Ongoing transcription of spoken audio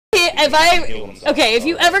if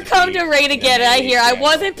you ever come to raid again and I hear I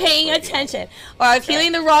wasn't paying attention, or I was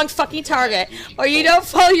healing the wrong fucking target, or you don't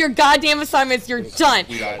follow your goddamn assignments, you're done.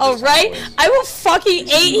 Alright? I will fucking 8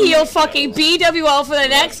 heal fucking BWL for the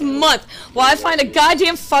next month while I find a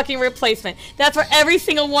goddamn fucking replacement. That's for every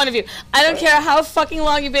single one of you. I don't care how fucking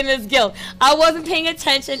long you've been in this guild. I wasn't paying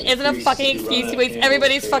attention isn't a fucking excuse to waste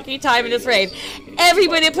everybody's fucking time in this raid.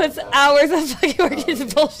 Everybody that puts hours of fucking work into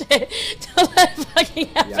bullshit to let it fucking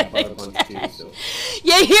happen again.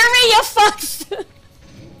 You hear me, you fucks?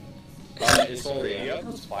 It's already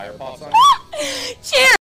up. Fire pots on. Cheers!